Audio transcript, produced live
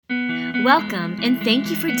Welcome and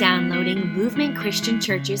thank you for downloading Movement Christian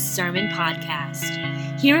Church's Sermon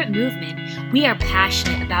Podcast. Here at Movement, we are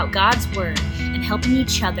passionate about God's Word and helping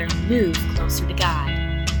each other move closer to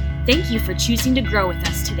God. Thank you for choosing to grow with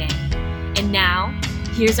us today. And now,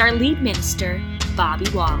 here's our lead minister, Bobby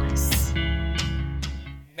Wallace.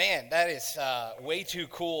 Man, that is way too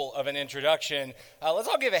cool of an introduction. Let's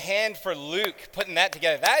all give a hand for Luke putting that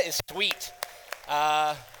together. That is sweet.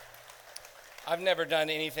 I've never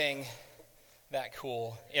done anything that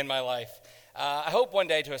cool in my life. I hope one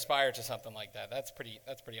day to aspire to something like that. That's pretty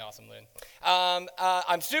awesome, Lynn.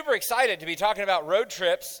 I'm super excited to be talking about road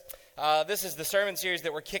trips. This is the sermon series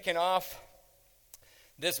that we're kicking off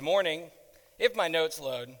this morning, if my notes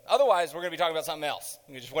load. Otherwise, we're going to be talking about something else,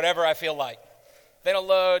 just whatever I feel like. If they don't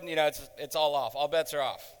load, it's all off. All bets are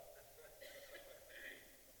off.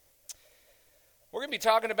 We're going to be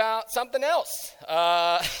talking about something else.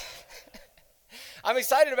 I'm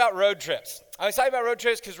excited about road trips. I'm excited about road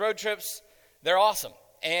trips because road trips, they're awesome.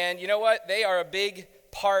 And you know what? They are a big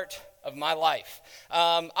part of my life.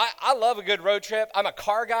 I love a good road trip. I'm a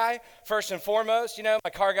car guy, first and foremost.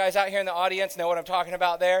 My car guys out here in the audience know what I'm talking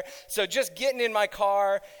about there. So just getting in my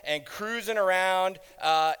car and cruising around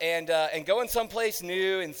and going someplace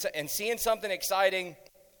new and seeing something exciting,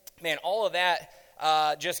 man, all of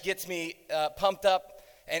that just gets me pumped up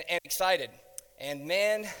and excited. And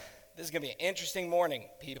man, this is going to be an interesting morning,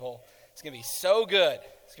 people. It's going to be so good.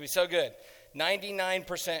 It's going to be so good.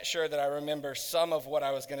 99% sure that I remember some of what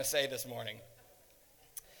I was going to say this morning.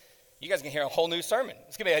 You guys can hear a whole new sermon.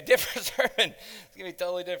 It's going to be a different sermon. It's going to be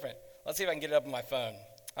totally different. Let's see if I can get it up on my phone.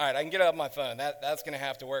 All right, I can get it up on my phone. That's going to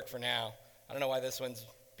have to work for now. I don't know why this one's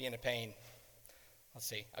being a pain. Let's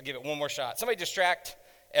see. I'll give it one more shot. Somebody distract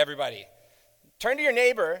everybody. Turn to your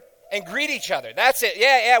neighbor and greet each other. That's it.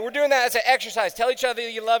 Yeah, we're doing that as an exercise. Tell each other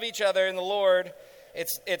you love each other in the Lord.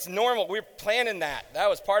 It's normal. We're planning that. That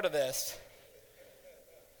was part of this.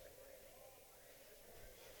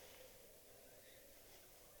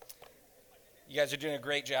 You guys are doing a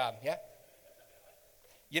great job. Yeah?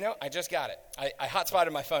 I just got it. I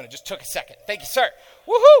hotspotted my phone. It just took a second. Thank you, sir.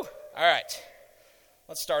 Woohoo! All right.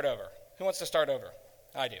 Let's start over. Who wants to start over?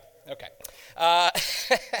 I do. Okay.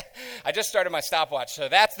 I just started my stopwatch, so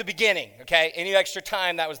that's the beginning, okay? Any extra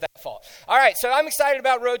time, that was that fault. All right, so I'm excited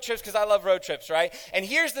about road trips because I love road trips, right? And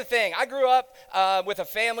here's the thing. I grew up with a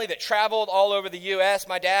family that traveled all over the U.S.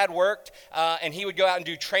 My dad worked, and he would go out and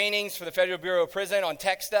do trainings for the Federal Bureau of Prison on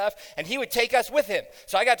tech stuff, and he would take us with him.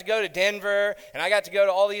 So I got to go to Denver, and I got to go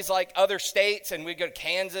to all these, other states, and we'd go to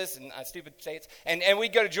Kansas and stupid states, and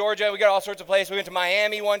we'd go to Georgia. We'd go to all sorts of places. We went to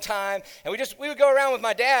Miami one time, and we would go around with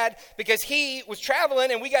my dad because he was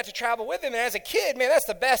traveling and we got to travel with him. And as a kid, man, that's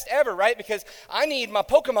the best ever, right? Because I need my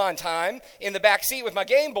Pokemon time in the back seat with my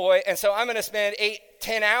Game Boy. And so I'm going to spend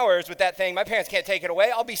 8-10 hours with that thing. My parents can't take it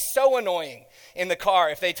away. I'll be so annoying in the car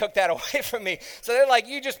if they took that away from me. So they're like,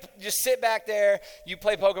 you just sit back there, you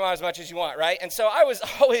play Pokemon as much as you want, right? And so I was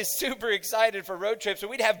always super excited for road trips. So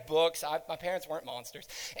we'd have books. My parents weren't monsters.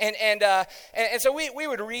 And so we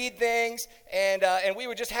would read things and we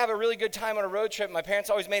would just have a really good time on a road trip. My parents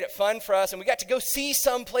always made it fun for us, and we got to go see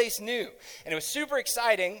someplace new. And it was super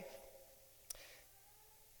exciting,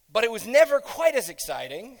 but it was never quite as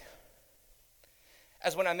exciting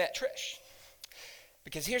as when I met Trish.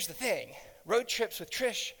 Because here's the thing, road trips with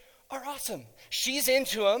Trish are awesome. She's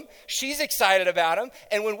into them. She's excited about them.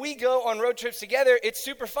 And when we go on road trips together, it's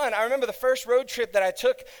super fun. I remember the first road trip that I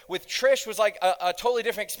took with Trish was like a totally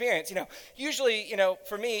different experience. Usually,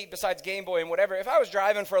 for me, besides Game Boy and whatever, if I was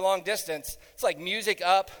driving for a long distance, it's like music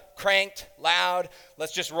up, cranked, loud,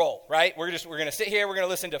 let's just roll, right? We're going to sit here, we're going to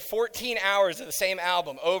listen to 14 hours of the same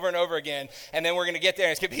album over and over again, and then we're going to get there,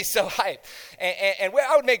 and it's going to be so hype. And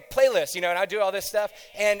I would make playlists, and I'd do all this stuff,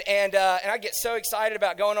 and I get so excited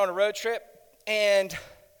about going on a road trip, and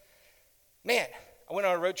man, I went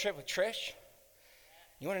on a road trip with Trish.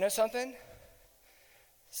 You want to know something?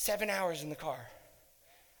 7 hours in the car.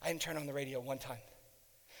 I didn't turn on the radio one time.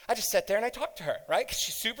 I just sat there and I talked to her, right? Because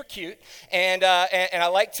she's super cute, and I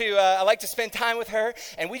like to spend time with her.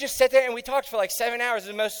 And we just sat there and we talked for 7 hours.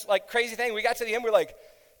 The most crazy thing. We got to the end, we're like,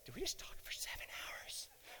 did we just talk for 7 hours?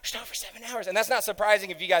 We just talked for 7 hours, and that's not surprising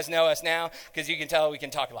if you guys know us now, because you can tell we can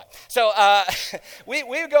talk a lot. So we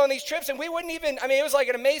would go on these trips, and we wouldn't even. It was like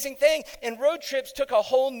an amazing thing. And road trips took a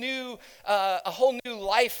whole new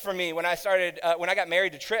life for me when I got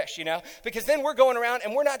married to Trish. Because then we're going around,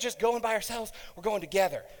 and we're not just going by ourselves. We're going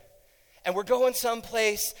together. And we're going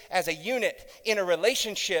someplace as a unit in a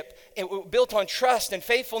relationship built on trust and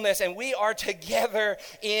faithfulness, and we are together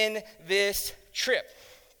in this trip.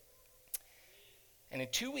 And in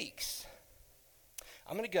 2 weeks,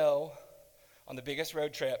 I'm going to go on the biggest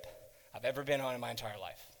road trip I've ever been on in my entire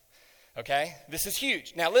life. Okay? This is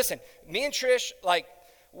huge. Now listen, me and Trish, like,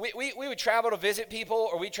 we would travel to visit people,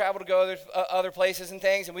 or we travel to go other places and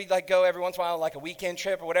things, and we'd like go every once in a while on like a weekend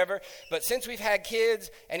trip or whatever. But since we've had kids,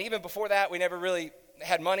 and even before that, we never really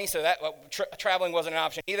had money, so that traveling wasn't an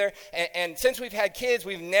option either. And since we've had kids,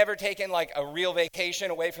 we've never taken like a real vacation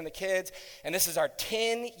away from the kids. And this is our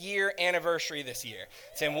 10-year anniversary this year.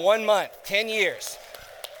 It's in 1 month, 10 years.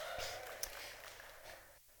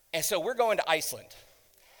 And so we're going to Iceland.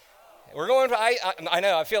 We're going to, I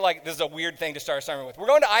know, I feel like this is a weird thing to start a sermon with. We're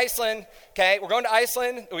going to Iceland, okay? We're going to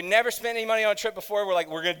Iceland. We never spent any money on a trip before. We're like,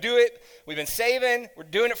 we're going to do it. We've been saving. We're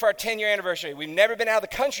doing it for our 10-year anniversary. We've never been out of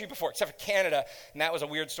the country before, except for Canada, and that was a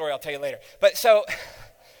weird story I'll tell you later. But so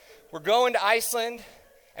we're going to Iceland,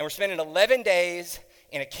 and we're spending 11 days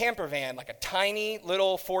in a camper van, like a tiny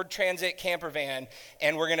little Ford Transit camper van,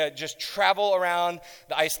 and we're going to just travel around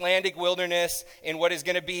the Icelandic wilderness in what is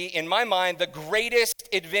going to be, in my mind, the greatest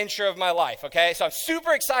adventure of my life, okay? So I'm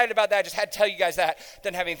super excited about that. Just had to tell you guys that.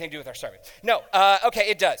 Doesn't have anything to do with our sermon. No, okay,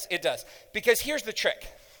 it does. Because here's the trick.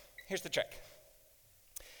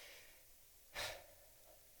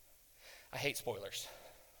 I hate spoilers.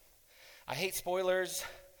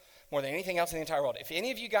 More than anything else in the entire world. If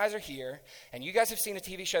any of you guys are here and you guys have seen a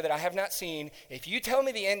TV show that I have not seen, if you tell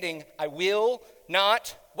me the ending, I will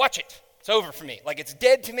not watch it. It's over for me. Like, it's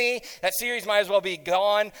dead to me. That series might as well be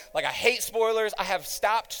gone. Like, I hate spoilers. I have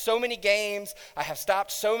stopped so many games. I have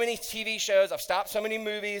stopped so many TV shows. I've stopped so many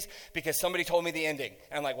movies because somebody told me the ending.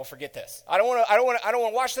 And I'm like, well, forget this. I don't want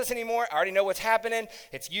to watch this anymore. I already know what's happening.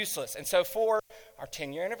 It's useless. And so for our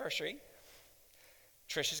 10-year anniversary,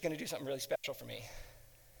 Trish is going to do something really special for me.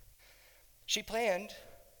 She planned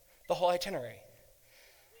the whole itinerary.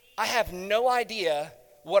 I have no idea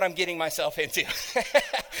what I'm getting myself into.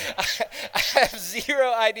 I have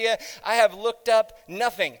zero idea. I have looked up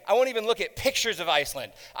nothing. I won't even look at pictures of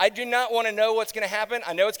Iceland. I do not want to know what's going to happen.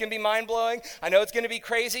 I know it's going to be mind-blowing. I know it's going to be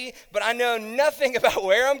crazy, but I know nothing about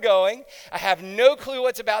where I'm going. I have no clue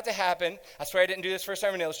what's about to happen. I swear I didn't do this for a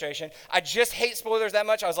sermon illustration. I just hate spoilers that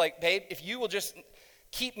much. I was like, babe, if you will just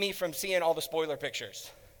keep me from seeing all the spoiler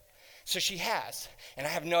pictures. So she has, and I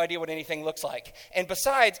have no idea what anything looks like. And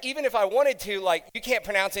besides, even if I wanted to, like, you can't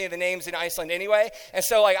pronounce any of the names in Iceland anyway. And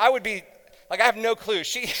so, like, I would be, like, I have no clue.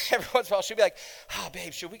 She, every once in a while, she'd be like, oh,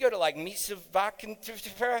 babe, should we go to, like, Misavakan,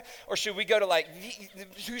 or should we go to, like,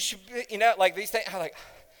 you know, like these things? I'm like,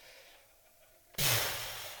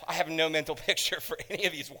 I have no mental picture for any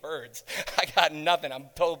of these words. I got nothing. I'm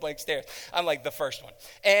total blank stares. I'm like the first one.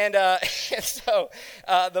 And so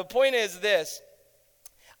the point is this.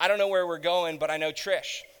 I don't know where we're going, but I know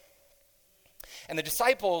Trish. And the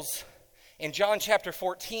disciples in John chapter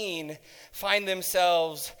 14 find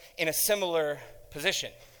themselves in a similar position.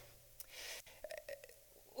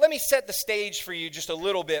 Let me set the stage for you just a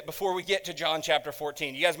little bit before we get to John chapter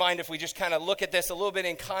 14. You guys mind if we just kind of look at this a little bit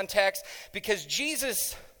in context? Because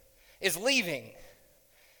Jesus is leaving.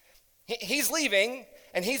 He's leaving.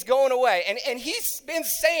 And he's going away. And he's been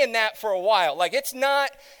saying that for a while. Like, it's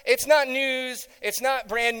not news. It's not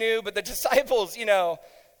brand new. But the disciples, you know,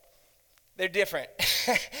 they're different.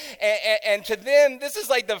 and to them, this is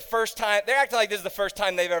like the first time. They're acting like this is the first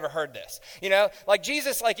time they've ever heard this. You know, like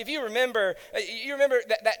Jesus, like if you remember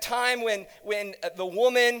that time when the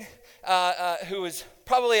woman who was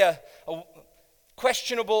probably a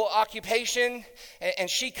questionable occupation, and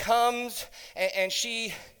she comes and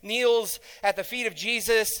she kneels at the feet of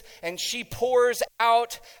Jesus, and she pours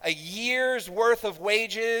out a year's worth of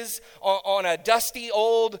wages on a dusty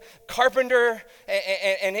old carpenter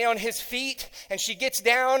and on his feet, and she gets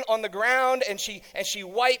down on the ground and she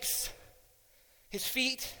wipes his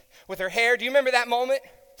feet with her hair. Do you remember that moment?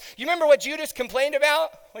 You remember what Judas complained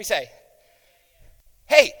about? What do you say?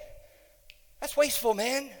 Hey, that's wasteful,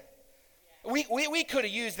 man. We could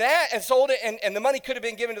have used that and sold it, and the money could have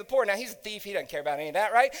been given to the poor. Now, he's a thief. He doesn't care about any of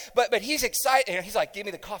that, right? But he's excited. And he's like, give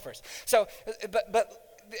me the coffers. So,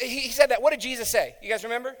 but he said that. What did Jesus say? You guys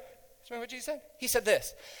remember? Remember what Jesus said? He said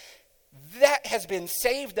this. That has been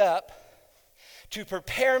saved up to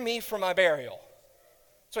prepare me for my burial.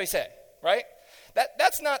 That's what he said, right?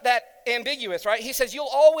 That's not that ambiguous, right? He says, you'll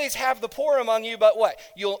always have the poor among you, but what?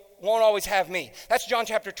 You won't always have me. That's John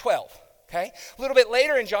chapter 12. Okay? A little bit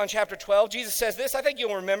later in John chapter 12, Jesus says this. I think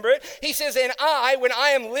you'll remember it. He says, and I, when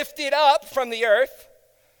I am lifted up from the earth,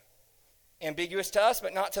 ambiguous to us,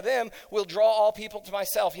 but not to them, will draw all people to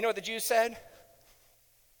myself. You know what the Jews said?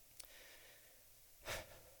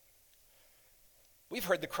 We've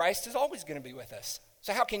heard the Christ is always going to be with us.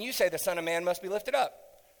 So how can you say the Son of Man must be lifted up?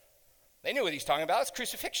 They knew what he's talking about. It's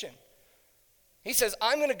crucifixion. He says,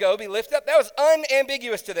 I'm going to go be lifted up. That was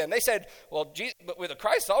unambiguous to them. They said, well, Jesus, but with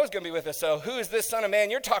Christ is always going to be with us, so who is this Son of Man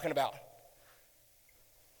you're talking about?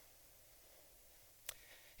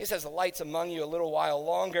 He says, the light's among you a little while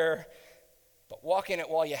longer, but walk in it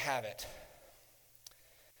while you have it.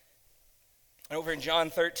 And over in John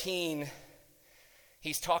 13,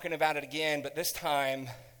 he's talking about it again, but this time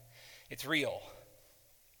it's real.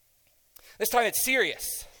 This time it's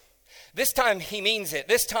serious. This time he means it.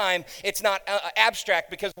 This time it's not abstract,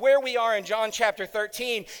 because where we are in John chapter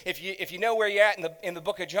 13, if you know where you're at in the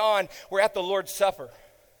book of John, we're at the Lord's Supper.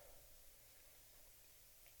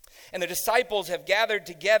 And the disciples have gathered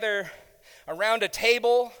together around a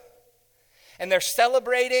table, and they're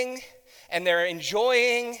celebrating, and they're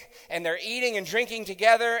enjoying, and they're eating and drinking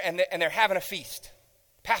together, and they're having a feast,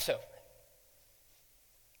 Passover.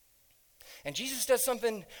 And Jesus does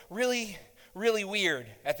something really, really weird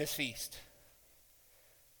at this feast.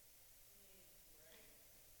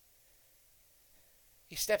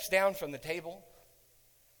 He steps down from the table,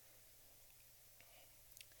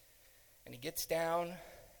 and he gets down,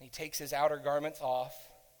 and he takes his outer garments off,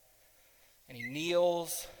 and he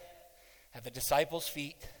kneels at the disciples'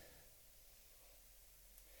 feet,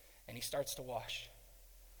 and he starts to wash.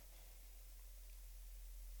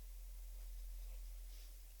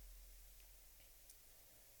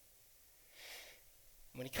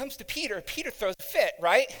 When he comes to Peter, Peter throws a fit,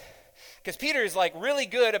 right? Because Peter is like really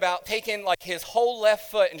good about taking like his whole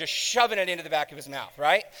left foot and just shoving it into the back of his mouth,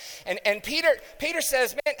 right? And Peter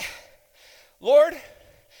says, man, Lord,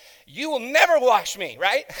 you will never wash me,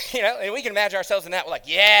 right? You know, and we can imagine ourselves in that. We're like,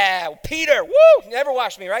 yeah, Peter, woo, never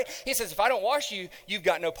wash me, right? He says, if I don't wash you, you've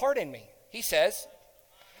got no part in me. He says,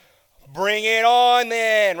 bring it on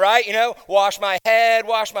then, right? You know, wash my head,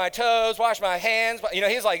 wash my toes, wash my hands. You know,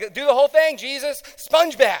 he's like, do the whole thing, Jesus.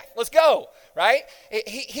 Sponge bath, let's go, right?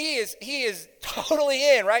 He is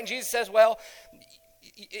totally in, right? And Jesus says, well,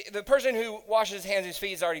 the person who washes his hands and his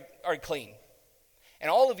feet is already clean. And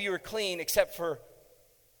all of you are clean except for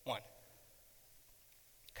one.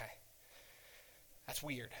 Okay. That's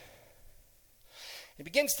weird. He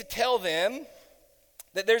begins to tell them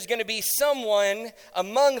that there's going to be someone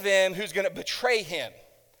among them who's going to betray him.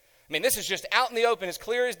 I mean, this is just out in the open, as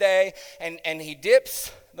clear as day, and he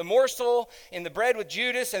dips the morsel in the bread with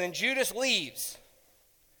Judas, and then Judas leaves.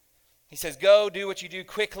 He says, go, do what you do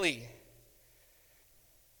quickly.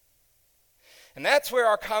 And that's where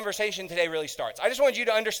our conversation today really starts. I just want you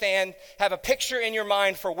to understand, have a picture in your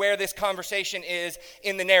mind for where this conversation is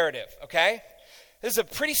in the narrative, okay? This is a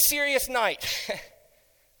pretty serious night.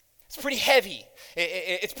 It's pretty heavy.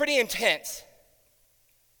 It's pretty intense.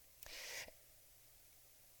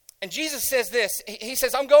 And Jesus says this. He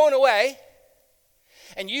says, I'm going away,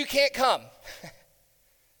 and you can't come.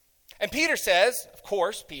 And Peter says, of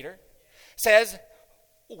course, Peter says,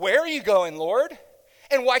 where are you going, Lord?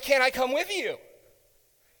 And why can't I come with you?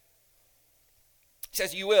 He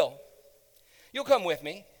says, you will. You'll come with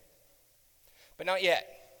me, but not yet.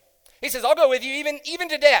 He says, I'll go with you even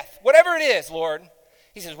to death, whatever it is, Lord.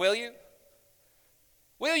 He says, will you?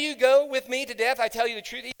 Will you go with me to death? I tell you the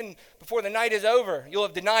truth, even before the night is over, you'll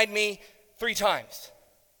have denied me 3 times.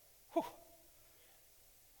 Whew.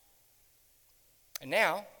 And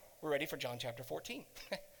now, we're ready for John chapter 14.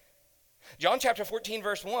 John chapter 14,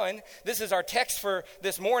 verse 1, this is our text for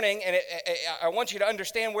this morning, and I want you to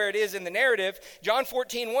understand where it is in the narrative. John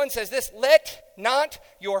 14, 1 says this, let not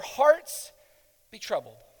your hearts be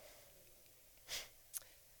troubled.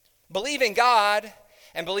 Believe in God,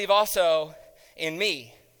 and believe also in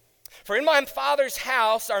me. For in my Father's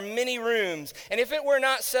house are many rooms, and if it were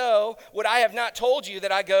not so, would I have not told you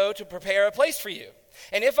that I go to prepare a place for you?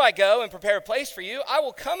 And if I go and prepare a place for you, I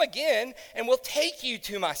will come again and will take you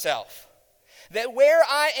to myself, that where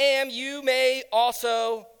I am you may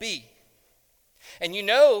also be. And you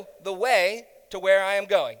know the way to where I am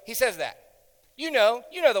going. He says that. You know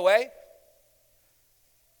the way.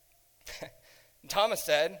 Thomas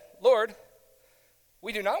said, Lord,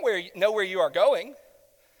 we do not know where you are going,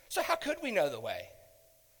 so how could we know the way?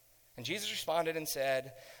 And Jesus responded and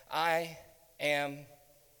said, I am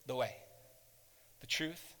the way, the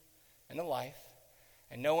truth, and the life,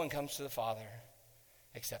 and no one comes to the Father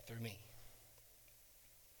except through me.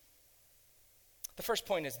 The first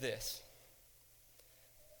point is this.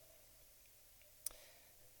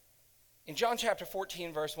 In John chapter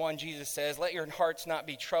 14, verse 1, Jesus says, let your hearts not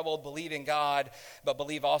be troubled, believe in God, but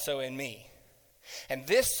believe also in me. And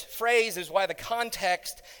this phrase is why the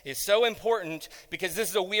context is so important, because this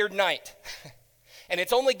is a weird night. And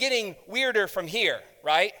it's only getting weirder from here.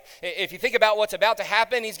 right? If you think about what's about to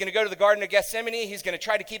happen, he's going to go to the Garden of Gethsemane. He's going to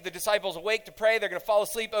try to keep the disciples awake to pray. They're going to fall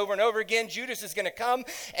asleep over and over again. Judas is going to come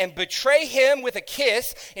and betray him with a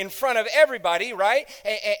kiss in front of everybody, right?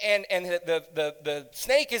 And the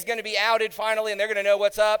snake is going to be outed finally, and they're going to know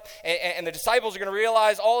what's up. And the disciples are going to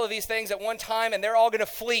realize all of these things at one time, and they're all going to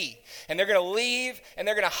flee. And they're going to leave, and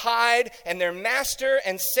they're going to hide, and their master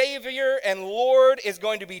and Savior and Lord is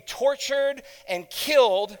going to be tortured and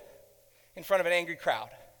killed in front of an angry crowd.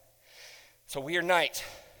 It's a weird night.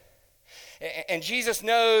 And Jesus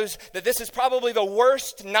knows that this is probably the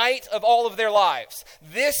worst night of all of their lives.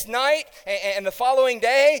 This night and the following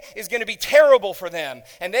day is going to be terrible for them.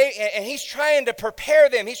 And he's trying to prepare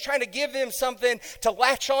them. He's trying to give them something to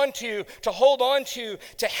latch onto, to hold on to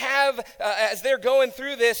have as they're going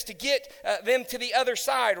through this, to get them to the other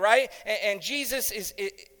side, right? And Jesus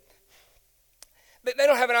they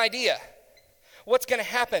don't have an idea what's going to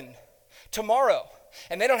happen tomorrow.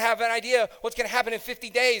 And they don't have an idea what's going to happen in 50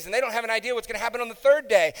 days. And they don't have an idea what's going to happen on the third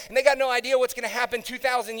day. And they got no idea what's going to happen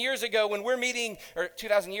 2,000 years ago when we're meeting, or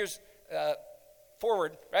 2,000 years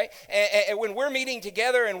forward, right? And when we're meeting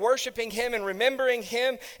together and worshiping him and remembering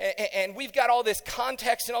him, and we've got all this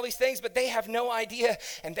context and all these things, but they have no idea,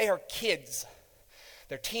 and they are kids.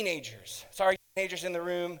 They're teenagers. Sorry, teenagers in the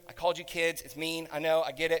room. I called you kids. It's mean. I know.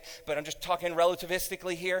 I get it. But I'm just talking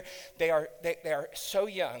relativistically here. They are so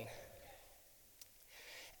young.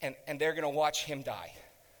 And they're going to watch him die.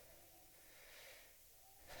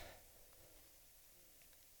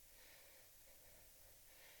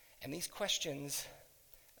 And these questions,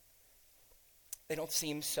 they don't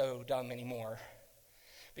seem so dumb anymore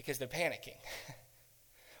because they're panicking.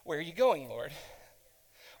 Where are you going, Lord?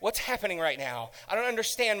 What's happening right now? I don't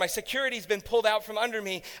understand. My security's been pulled out from under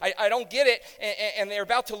me. I don't get it. And they're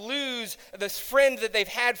about to lose this friend that they've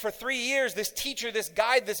had for 3 years, this teacher, this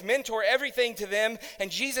guide, this mentor, everything to them. And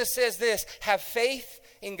Jesus says this: have faith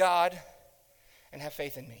in God and have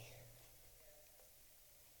faith in me.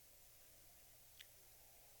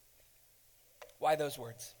 Why those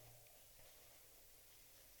words?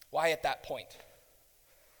 Why at that point?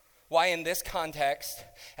 Why in this context,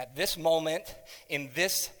 at this moment, in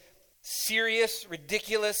this serious,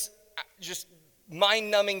 ridiculous, just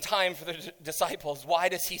mind-numbing time for the disciples, why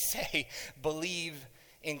does he say, believe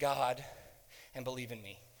in God and believe in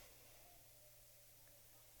me?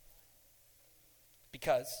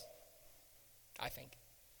 Because, I think,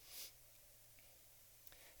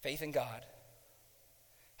 faith in God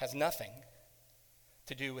has nothing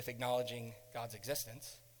to do with acknowledging God's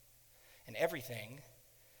existence, and everything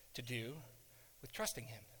to do with trusting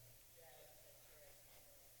him.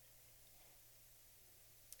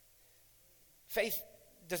 Faith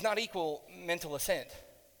does not equal mental assent.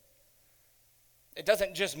 It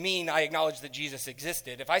doesn't just mean I acknowledge that Jesus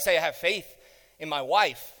existed. If I say I have faith in my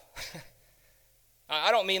wife,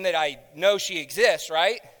 I don't mean that I know she exists,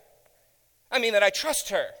 right? I mean that I trust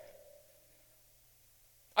her.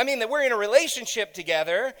 I mean that we're in a relationship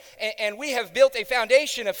together and we have built a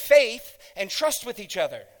foundation of faith and trust with each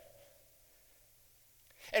other.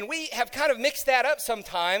 And we have kind of mixed that up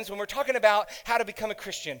sometimes when we're talking about how to become a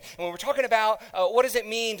Christian. And when we're talking about what does it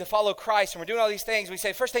mean to follow Christ, and we're doing all these things, we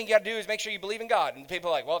say, first thing you got to do is make sure you believe in God. And people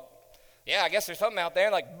are like, well, yeah, I guess there's something out there.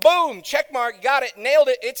 And like, boom, check mark, you got it, nailed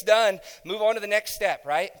it, it's done. Move on to the next step,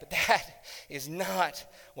 right? But that is not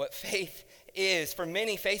what faith is. For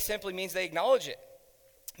many, faith simply means they acknowledge it.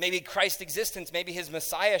 Maybe Christ's existence, maybe his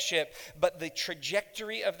messiahship, but the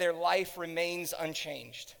trajectory of their life remains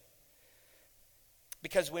unchanged.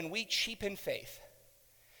 Because when we cheapen faith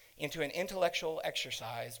into an intellectual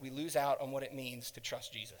exercise, we lose out on what it means to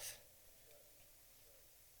trust Jesus.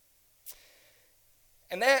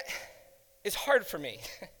 And that is hard for me.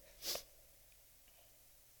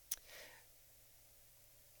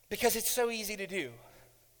 Because it's so easy to do.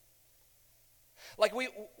 Like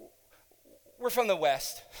we're from the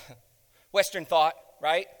West, Western thought,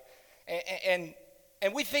 right?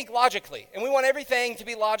 And we think logically, and we want everything to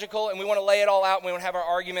be logical, and we want to lay it all out, and we want to have our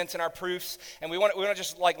arguments and our proofs, and we want to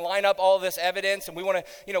just like line up all this evidence, and we want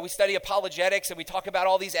to, we study apologetics, and we talk about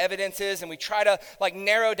all these evidences, and we try to like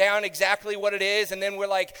narrow down exactly what it is, and then we're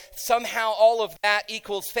like, somehow all of that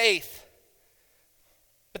equals faith.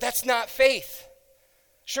 But that's not faith.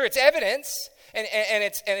 Sure, it's evidence, and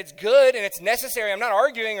it's good and it's necessary. I'm not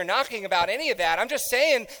arguing or knocking about any of that. I'm just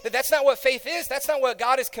saying that that's not what faith is. That's not what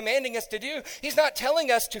God is commanding us to do. He's not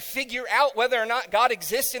telling us to figure out whether or not God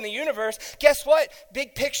exists in the universe. Guess what?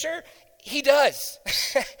 Big picture, he does.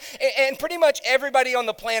 And pretty much everybody on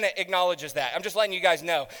the planet acknowledges that. I'm just letting you guys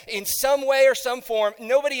know. In some way or some form,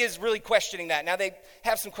 nobody is really questioning that. Now they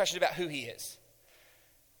have some questions about who he is.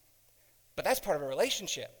 But that's part of a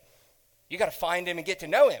relationship. You got to find him and get to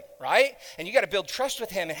know him, right? And you got to build trust with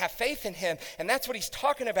him and have faith in him. And that's what he's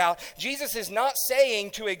talking about. Jesus is not saying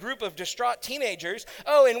to a group of distraught teenagers,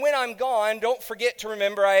 oh, and when I'm gone, don't forget to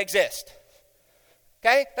remember I exist.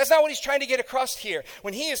 Okay? That's not what he's trying to get across here.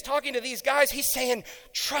 When he is talking to these guys, he's saying,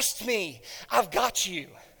 trust me, I've got you.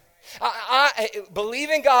 I believe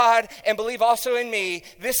in God and believe also in me.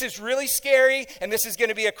 This is really scary and this is going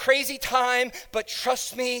to be a crazy time, but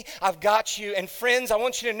trust me, I've got you. And friends, I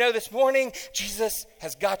want you to know this morning, Jesus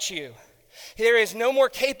has got you. There is no more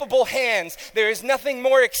capable hands. There is nothing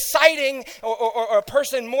more exciting or a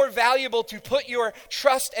person more valuable to put your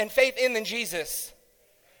trust and faith in than Jesus.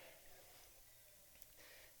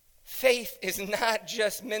 Faith is not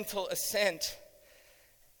just mental assent.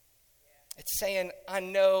 It's saying, I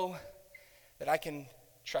know that I can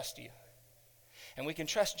trust you. And we can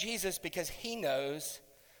trust Jesus because he knows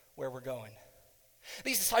where we're going.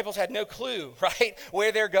 These disciples had no clue, right,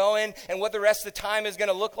 where they're going and what the rest of the time is going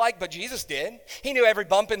to look like, but Jesus did. He knew every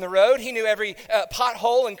bump in the road. He knew every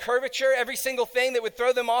pothole and curvature, every single thing that would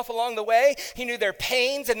throw them off along the way. He knew their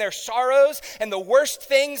pains and their sorrows and the worst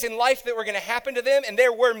things in life that were going to happen to them, and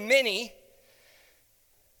there were many.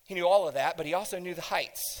 He knew all of that, but he also knew the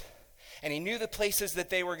heights. And he knew the places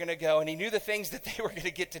that they were going to go, and he knew the things that they were going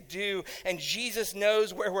to get to do, and Jesus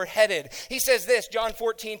knows where we're headed. He says this, John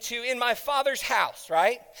 14:2, in my Father's house,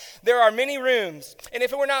 right, there are many rooms, and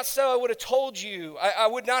if it were not so, I would have told you, I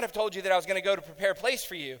would not have told you that I was going to go to prepare a place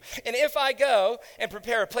for you. And if I go and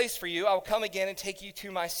prepare a place for you, I will come again and take you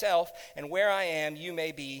to myself, and where I am, you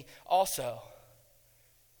may be also.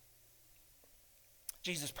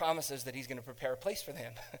 Jesus promises that he's going to prepare a place for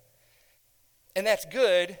them. And that's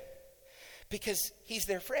good, because he's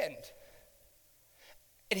their friend.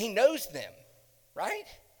 And he knows them, right?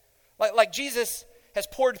 Like Jesus has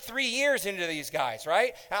poured 3 years into these guys,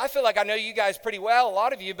 right? And I feel like I know you guys pretty well, a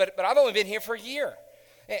lot of you, but I've only been here for a year.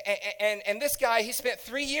 And this guy, he spent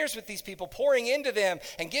 3 years with these people, pouring into them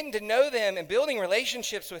and getting to know them and building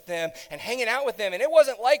relationships with them and hanging out with them. And it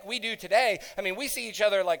wasn't like we do today. I mean, we see each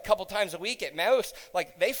other like a couple times a week at most.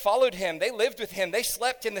 Like, they followed him. They lived with him. They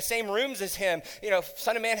slept in the same rooms as him. You know,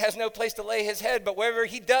 Son of Man has no place to lay his head, but wherever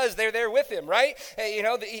he does, they're there with him, right? You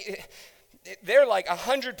know, they're like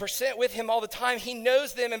 100% with him all the time. He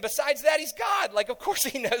knows them, and besides that, he's God. Like, of course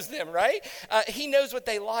he knows them, right? He knows what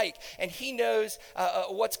they like, and he knows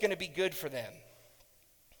what's going to be good for them.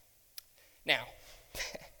 Now,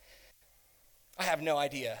 I have no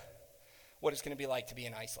idea what it's going to be like to be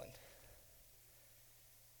in Iceland.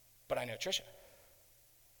 But I know Trisha.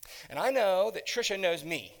 And I know that Trisha knows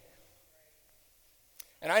me.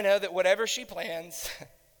 And I know that whatever she plans,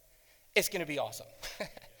 it's going to be awesome.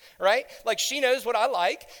 Right? Like, she knows what I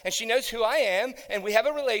like, and she knows who I am, and we have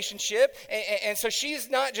a relationship, and so she's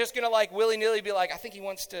not just going to, like, willy-nilly be like, I think he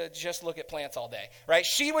wants to just look at plants all day, right?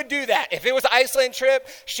 She would do that. If it was an Iceland trip,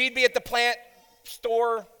 she'd be at the plant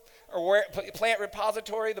store or plant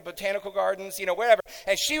repository, the botanical gardens, you know, wherever,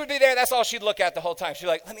 and she would be there. That's all she'd look at the whole time. She'd be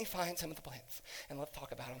like, let me find some of the plants, and let's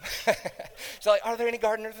talk about them. She's like, are there any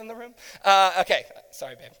gardeners in the room? Okay,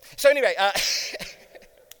 sorry, babe. So anyway,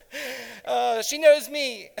 she knows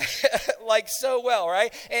me like so well,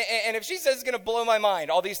 right? And if she says it's going to blow my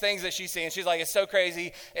mind, all these things that she's seeing, she's like, it's so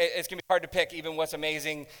crazy, it's going to be hard to pick even what's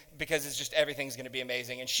amazing, because it's just everything's going to be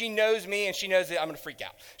amazing. And she knows me, and she knows that I'm going to freak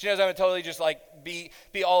out. She knows I'm going to totally just like be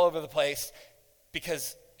all over the place,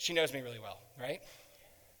 because she knows me really well, right?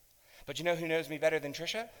 But you know who knows me better than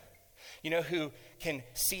Trisha? You know who can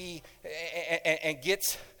see and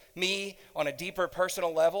gets me on a deeper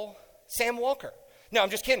personal level? Sam Walker. No, I'm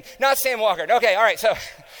just kidding. Not Sam Walker. Okay, all right. So,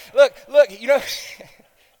 look, you know,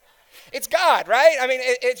 it's God, right? I mean,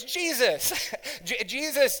 it's Jesus.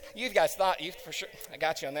 Jesus, you guys thought, you for sure, I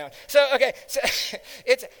got you on that one. So, okay, so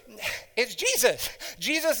it's Jesus.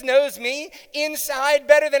 Jesus knows me inside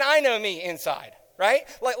better than I know me inside, right?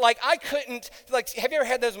 Like I couldn't, like, have you ever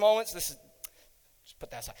had those moments? Just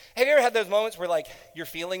put that aside. Have you ever had those moments where, like, you're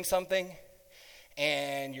feeling something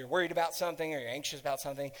and you're worried about something or you're anxious about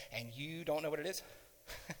something and you don't know what it is?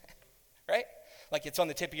 Right? Like, it's on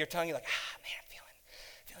the tip of your tongue. You're like, man, I'm feeling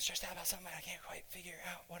stressed out about something. I can't quite figure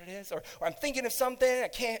out what it is. Or I'm thinking of something. I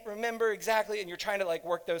can't remember exactly. And you're trying to, like,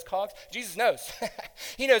 work those cogs. Jesus knows.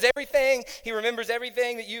 He knows everything. He remembers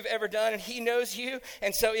everything that you've ever done. And he knows you.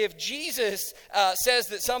 And so if Jesus says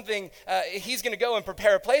that something, he's going to go and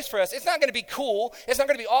prepare a place for us, it's not going to be cool. It's not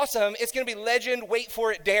going to be awesome. It's going to be legend, wait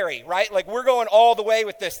for it, dairy, right? Like, we're going all the way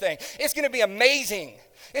with this thing. It's going to be amazing.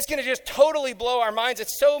 It's going to just totally blow our minds.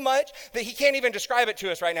 It's so much that he can't even describe it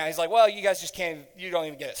to us right now. He's like, well, you guys just can't, you don't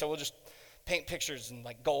even get it. So we'll just paint pictures in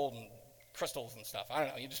like gold and crystals and stuff. I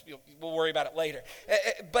don't know. We'll worry about it later.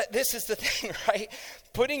 But this is the thing, right?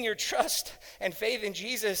 Putting your trust and faith in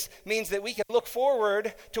Jesus means that we can look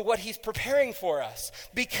forward to what he's preparing for us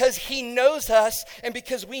because he knows us and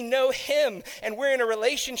because we know him and we're in a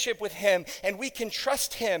relationship with him and we can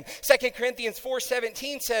trust him. 2 Corinthians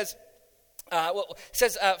 4:17 says,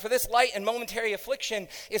 for this light and momentary affliction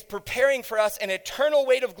is preparing for us an eternal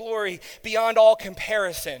weight of glory beyond all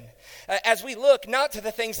comparison. As we look not to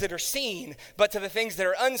the things that are seen, but to the things that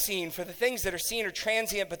are unseen. For the things that are seen are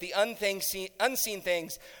transient, but the unseen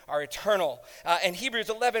things are eternal. And Hebrews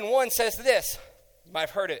 11:1 says this. You might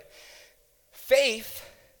have heard it. Faith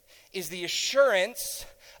is the assurance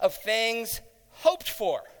of things hoped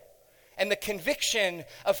for and the conviction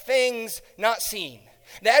of things not seen.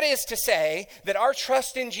 That is to say that our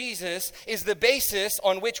trust in Jesus is the basis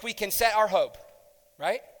on which we can set our hope,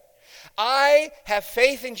 right? I have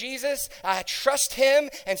faith in Jesus, I trust him,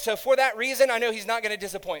 and so for that reason, I know he's not going to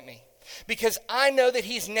disappoint me because I know that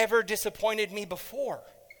he's never disappointed me before.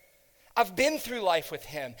 I've been through life with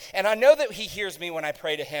him, and I know that he hears me when I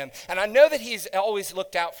pray to him, and I know that he's always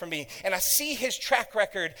looked out for me, and I see his track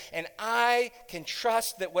record, and I can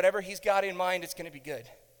trust that whatever he's got in mind is going to be good.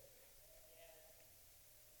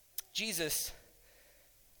 Jesus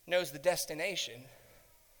knows the destination,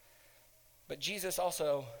 but Jesus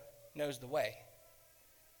also knows the way.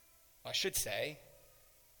 I should say,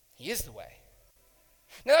 he is the way.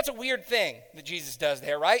 Now that's a weird thing that Jesus does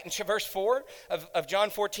there, right? In verse 4 of John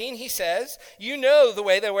 14, he says, you know the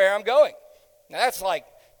way where I'm going. Now that's like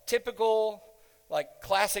typical, like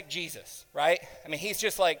classic Jesus, right? I mean, he's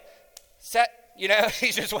just like set. You know,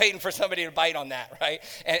 he's just waiting for somebody to bite on that, right?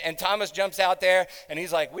 And Thomas jumps out there, and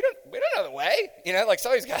he's like, we don't know the way. You know, like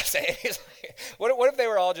somebody's got to say it. He's like, what if they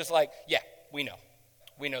were all just like, yeah, we know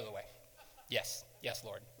the way. Yes,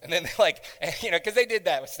 Lord. And then they're like, you know, because they did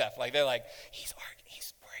that with stuff. Like they're like, he's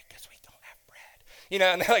worried because we don't have bread. You know,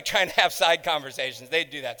 and they're like trying to have side conversations. They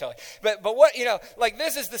do that totally. But what, you know, like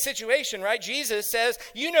this is the situation, right? Jesus says,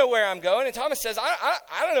 you know where I'm going. And Thomas says,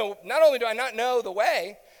 I don't know. Not only do I not know the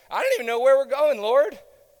way, I don't even know where we're going, Lord.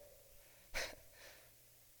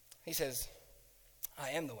 He says, I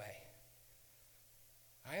am the way.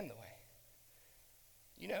 I am the way.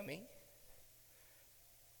 You know me.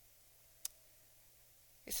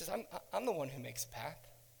 He says, I'm the one who makes the path.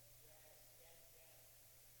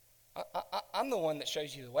 I'm the one that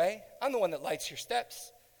shows you the way. I'm the one that lights your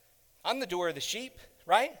steps. I'm the door of the sheep.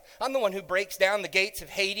 Right? I'm the one who breaks down the gates of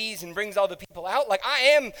Hades and brings all the people out. Like, I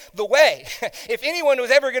am the way. If anyone was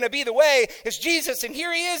ever going to be the way, it's Jesus. And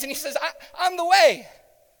here he is, and he says, I'm the way.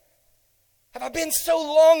 Have I been so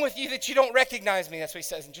long with you that you don't recognize me? That's what he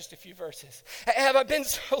says in just a few verses. Have I been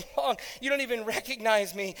so long you don't even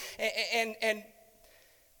recognize me? And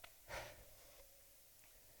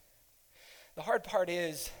the hard part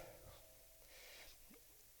is,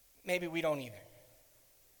 maybe we don't either.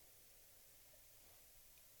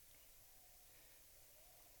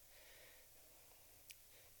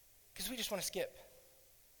 Because we just want to skip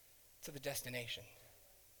to the destination.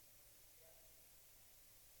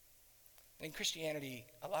 And in Christianity,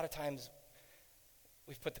 a lot of times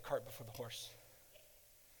we've put the cart before the horse.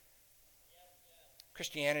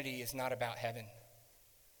 Christianity is not about heaven.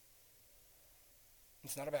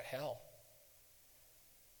 It's not about hell.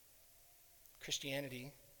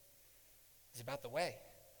 Christianity is about the way.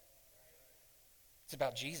 It's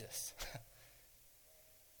about Jesus.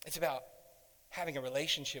 It's about having a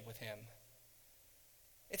relationship with him.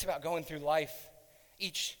 It's about going through life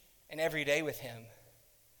each and every day with him.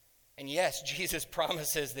 And yes, Jesus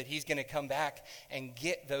promises that he's going to come back and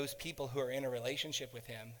get those people who are in a relationship with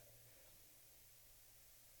him.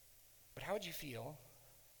 But how would you feel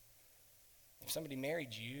if somebody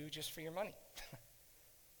married you just for your money?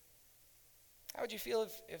 How would you feel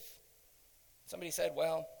if somebody said,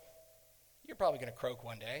 well, you're probably going to croak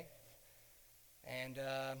one day, and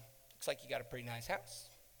looks like you got a pretty nice house,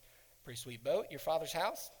 pretty sweet boat, your father's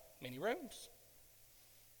house, many rooms.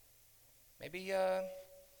 Maybe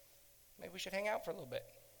we should hang out for a little bit.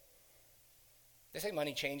 They say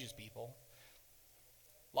money changes people.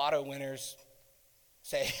 Lotto winners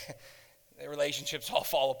say their relationships all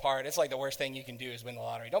fall apart. It's like the worst thing you can do is win the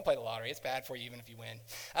lottery. Don't play the lottery. It's bad for you even if you win.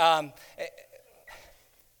 How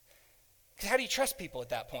do you trust people at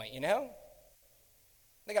that point, you know?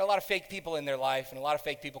 They got a lot of fake people in their life, and a lot of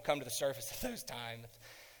fake people come to the surface at those times.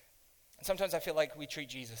 And sometimes I feel like we treat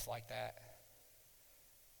Jesus like that.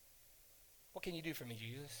 What can you do for me,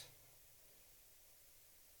 Jesus?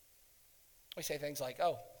 We say things like,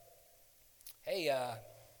 oh, hey,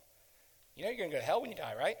 you know you're going to go to hell when you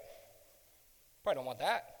die, right? Probably don't want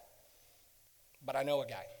that. But I know a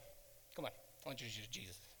guy. Come on, I want you to choose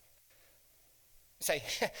Jesus. Say,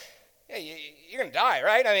 yeah, you're going to die,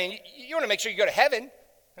 right? I mean, you want to make sure you go to heaven.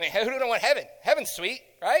 I mean, who don't want heaven? Heaven's sweet,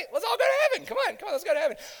 right? Let's all go to heaven. Come on, let's go to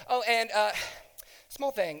heaven. Oh, and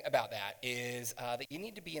small thing about that is that you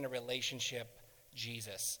need to be in a relationship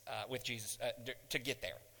with Jesus to get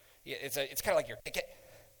there. It's kind of like your ticket.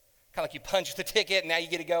 Kind of like you punch the ticket and now you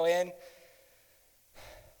get to go in.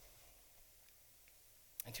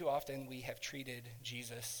 And too often we have treated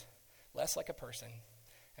Jesus less like a person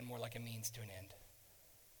and more like a means to an end.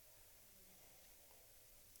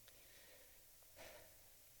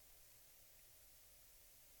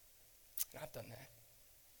 And I've done that.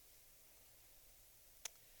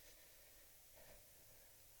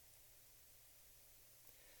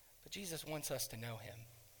 But Jesus wants us to know him.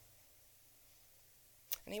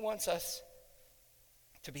 And he wants us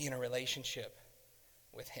to be in a relationship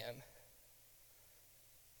with him.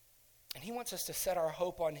 And he wants us to set our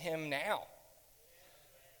hope on him now.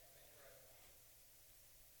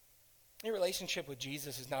 Your relationship with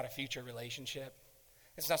Jesus is not a future relationship.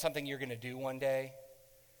 It's not something you're going to do one day.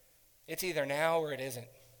 It's either now or it isn't.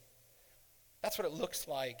 That's what it looks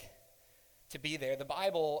like to be there. The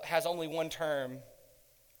Bible has only one term,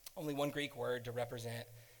 only one Greek word to represent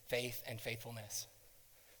faith and faithfulness.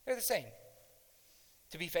 They're the same.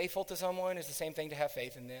 To be faithful to someone is the same thing to have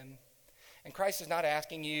faith in them. And Christ is not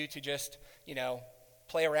asking you to just,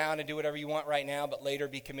 play around and do whatever you want right now, but later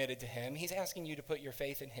be committed to him. He's asking you to put your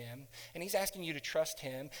faith in him, and he's asking you to trust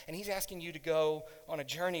him, and he's asking you to go on a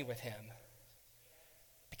journey with him.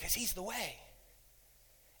 Because he's the way.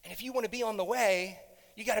 And if you want to be on the way,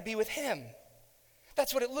 you got to be with him.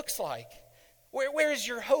 That's what it looks like. Where is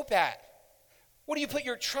your hope at? What do you put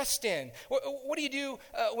your trust in? What do you do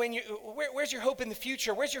where's your hope in the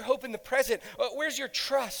future? Where's your hope in the present? Where's your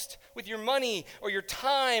trust with your money or your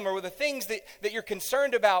time or with the things that you're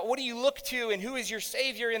concerned about? What do you look to and who is your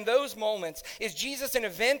Savior in those moments? Is Jesus an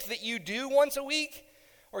event that you do once a week?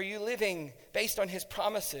 Or are you living based on his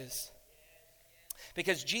promises?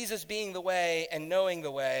 Because Jesus being the way and knowing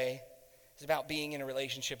the way is about being in a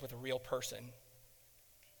relationship with a real person.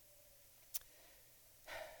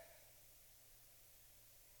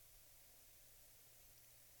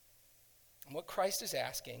 And what Christ is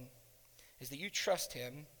asking is that you trust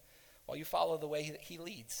him while you follow the way that he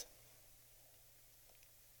leads.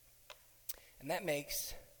 And that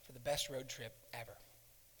makes for the best road trip ever.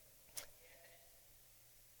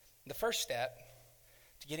 The first step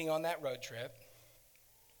to getting on that road trip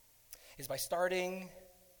is by starting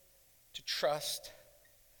to trust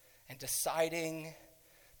and deciding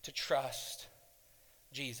to trust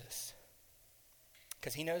Jesus.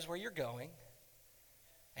 Because he knows where you're going.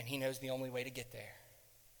 And he knows the only way to get there.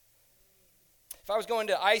 If I was going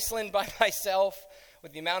to Iceland by myself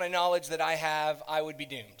with the amount of knowledge that I have, I would be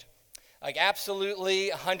doomed. Like absolutely,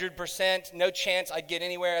 100%, no chance I'd get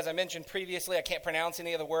anywhere. As I mentioned previously, I can't pronounce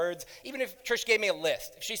any of the words. Even if Trish gave me a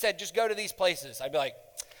list, if she said, just go to these places, I'd be like,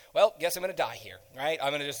 well, guess I'm going to die here, right?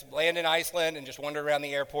 I'm going to just land in Iceland and just wander around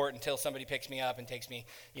the airport until somebody picks me up and takes me,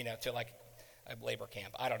 to like a labor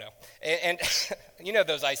camp. I don't know. And you know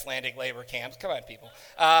those Icelandic labor camps. Come on, people.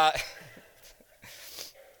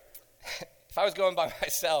 If I was going by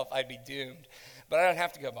myself, I'd be doomed. But I don't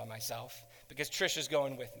have to go by myself because Trish is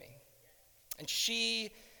going with me. And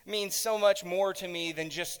she means so much more to me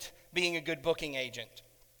than just being a good booking agent.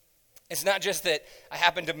 It's not just that I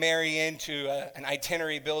happen to marry into an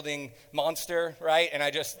itinerary building monster, right? And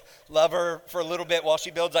I just love her for a little bit while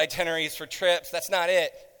she builds itineraries for trips. That's not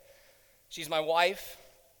it. She's my wife.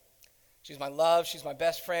 She's my love. She's my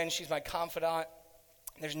best friend. She's my confidant.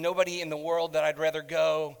 There's nobody in the world that I'd rather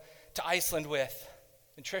go to Iceland with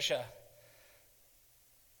than Trisha.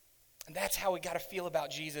 And that's how we got to feel about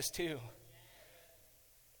Jesus too.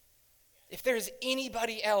 If there's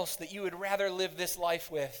anybody else that you would rather live this life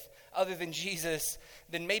with other than Jesus,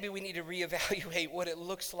 then maybe we need to reevaluate what it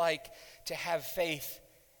looks like to have faith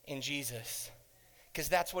in Jesus. Because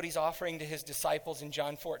that's what he's offering to his disciples in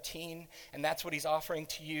John 14, and that's what he's offering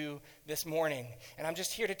to you this morning. And I'm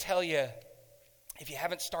just here to tell you, if you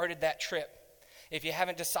haven't started that trip, if you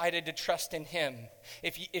haven't decided to trust in him,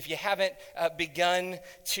 if you haven't begun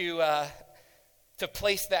to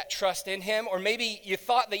place that trust in him, or maybe you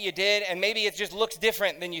thought that you did, and maybe it just looks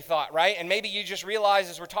different than you thought, right? And maybe you just realize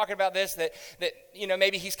as we're talking about this that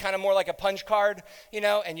maybe he's kind of more like a punch card,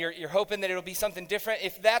 and you're hoping that it'll be something different.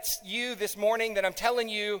 If that's you this morning, then I'm telling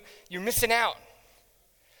you, you're missing out.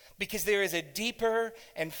 Because there is a deeper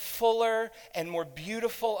and fuller and more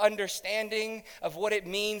beautiful understanding of what it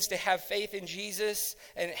means to have faith in Jesus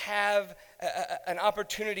and have an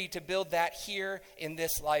opportunity to build that here in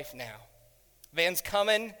this life now. Band's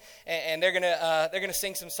coming, and they're gonna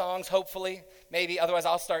sing some songs. Hopefully, maybe. Otherwise,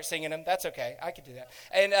 I'll start singing them. That's okay. I can do that.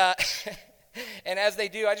 And and as they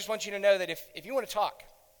do, I just want you to know that if you want to talk,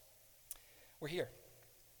 we're here.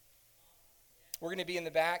 We're going to be in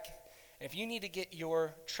the back. And if you need to get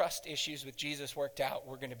your trust issues with Jesus worked out,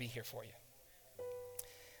 we're going to be here for you.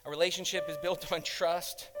 A relationship is built on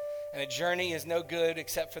trust, and a journey is no good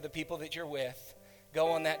except for the people that you're with.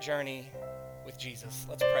 Go on that journey with Jesus.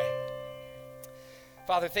 Let's pray.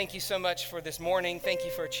 Father, thank you so much for this morning. Thank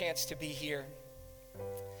you for a chance to be here.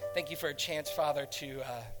 Thank you for a chance, Father, to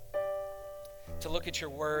look at your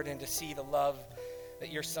word and to see the love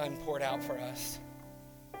that your Son poured out for us.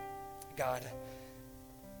 God,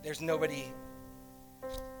 there's nobody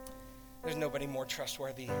more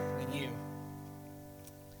trustworthy than you.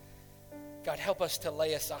 God, help us to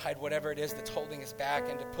lay aside whatever it is that's holding us back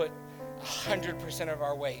and to put 100% of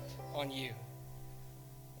our weight on you.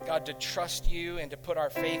 God, to trust you and to put our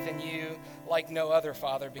faith in you like no other,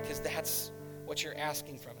 Father, because that's what you're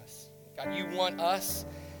asking from us. God, you want us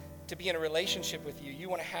to be in a relationship with you. You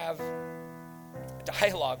want to have a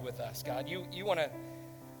dialogue with us, God. You want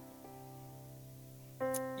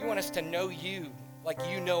us to know you like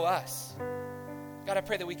you know us. God, I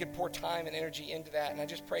pray that we could pour time and energy into that. And I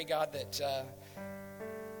just pray, God, that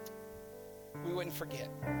we wouldn't forget.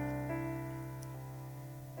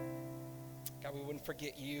 God, we wouldn't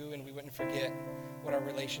forget you, and we wouldn't forget what our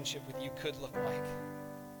relationship with you could look like.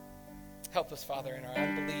 Help us, Father, in our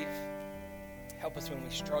unbelief. Help us when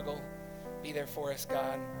we struggle. Be there for us,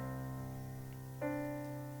 God.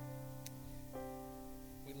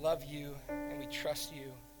 We love you, and we trust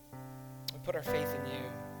you. We put our faith in you.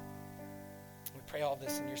 We pray all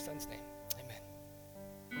this in your Son's name. Amen.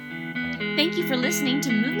 Thank you for listening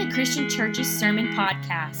to Movement Christian Church's Sermon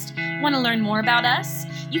Podcast. Want to learn more about us?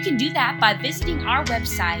 You can do that by visiting our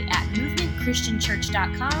website at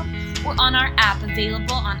movementchristianchurch.com or on our app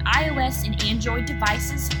available on iOS and Android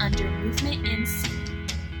devices under Movement NC.